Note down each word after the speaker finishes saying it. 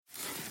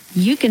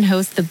you can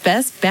host the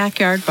best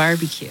backyard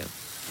barbecue.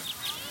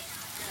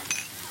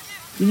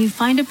 When you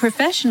find a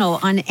professional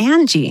on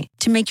Angie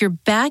to make your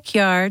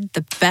backyard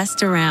the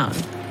best around.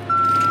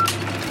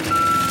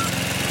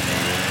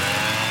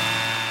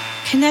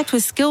 Connect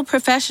with skilled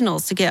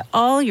professionals to get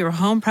all your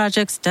home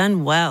projects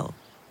done well.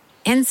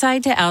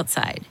 Inside to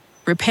outside,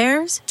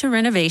 repairs to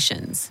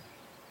renovations.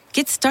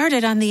 Get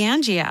started on the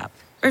Angie app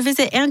or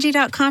visit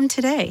Angie.com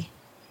today.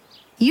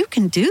 You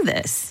can do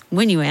this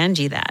when you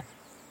Angie that.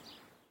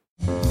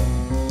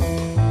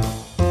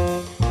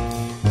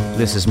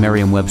 This is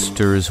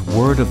Merriam-Webster's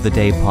Word of the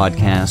Day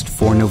podcast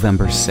for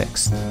November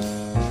 6th.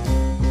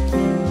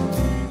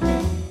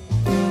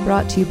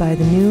 Brought to you by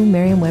the new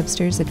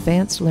Merriam-Webster's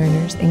Advanced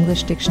Learners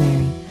English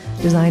Dictionary,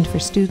 designed for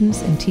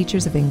students and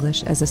teachers of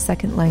English as a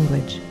second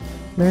language.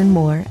 Learn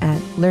more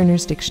at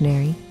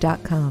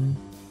learnersdictionary.com.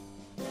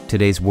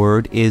 Today's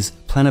word is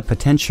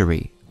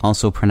plenipotentiary,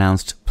 also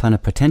pronounced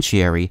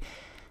plenipotentiary,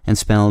 and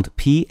spelled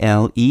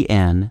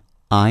plenipotentiary.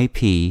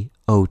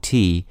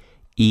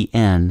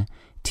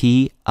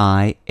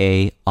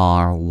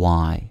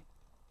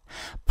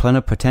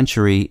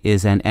 Plenipotentiary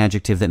is an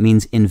adjective that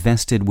means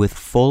invested with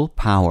full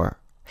power.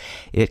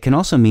 It can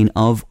also mean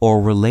of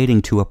or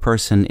relating to a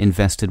person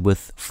invested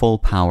with full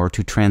power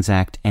to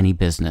transact any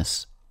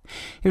business.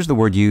 Here's the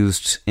word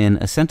used in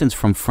a sentence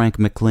from Frank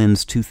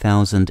McLynn's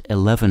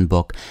 2011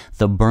 book,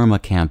 The Burma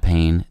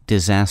Campaign,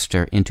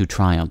 Disaster into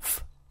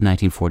Triumph,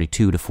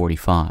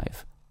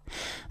 1942-45.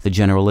 The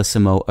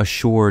generalissimo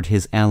assured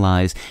his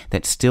allies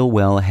that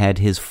Stilwell had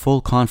his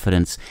full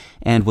confidence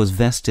and was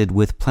vested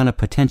with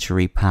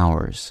plenipotentiary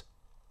powers.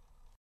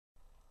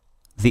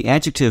 The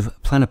adjective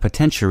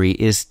plenipotentiary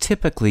is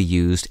typically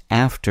used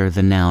after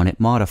the noun it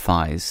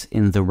modifies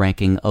in the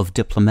ranking of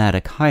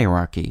diplomatic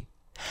hierarchy.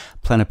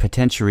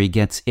 Plenipotentiary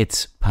gets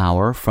its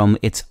power from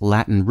its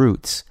Latin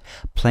roots,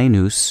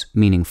 plenus,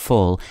 meaning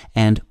full,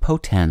 and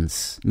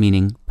potens,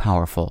 meaning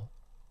powerful.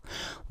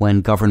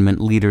 When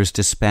government leaders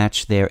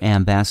dispatch their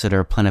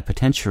ambassador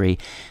plenipotentiary,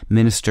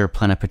 minister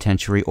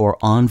plenipotentiary, or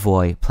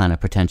envoy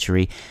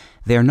plenipotentiary,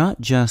 they're not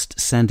just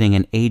sending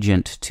an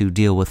agent to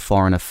deal with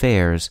foreign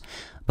affairs,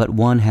 but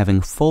one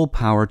having full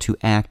power to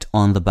act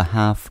on the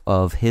behalf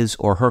of his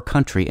or her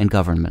country and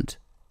government.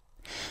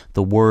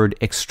 The word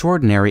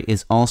extraordinary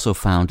is also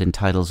found in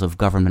titles of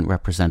government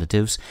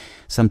representatives,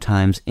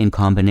 sometimes in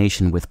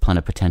combination with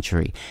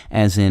plenipotentiary,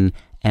 as in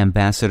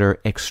ambassador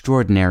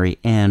extraordinary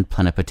and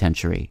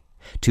plenipotentiary,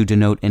 to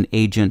denote an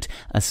agent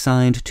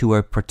assigned to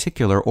a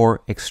particular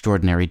or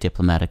extraordinary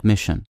diplomatic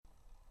mission.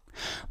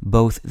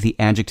 Both the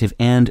adjective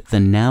and the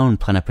noun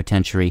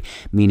plenipotentiary,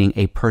 meaning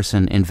a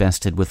person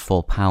invested with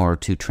full power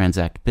to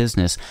transact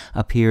business,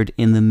 appeared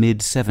in the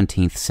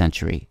mid-17th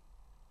century.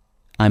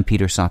 I'm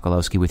Peter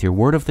Sokolowski with your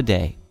Word of the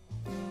Day.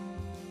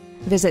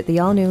 Visit the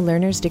all-new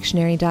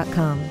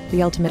learnersdictionary.com,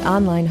 the ultimate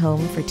online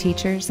home for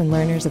teachers and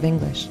learners of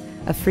English.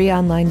 A free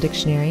online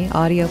dictionary,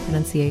 audio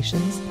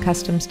pronunciations,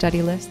 custom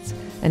study lists,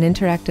 and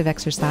interactive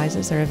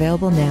exercises are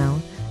available now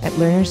at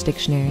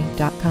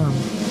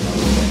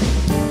learnersdictionary.com.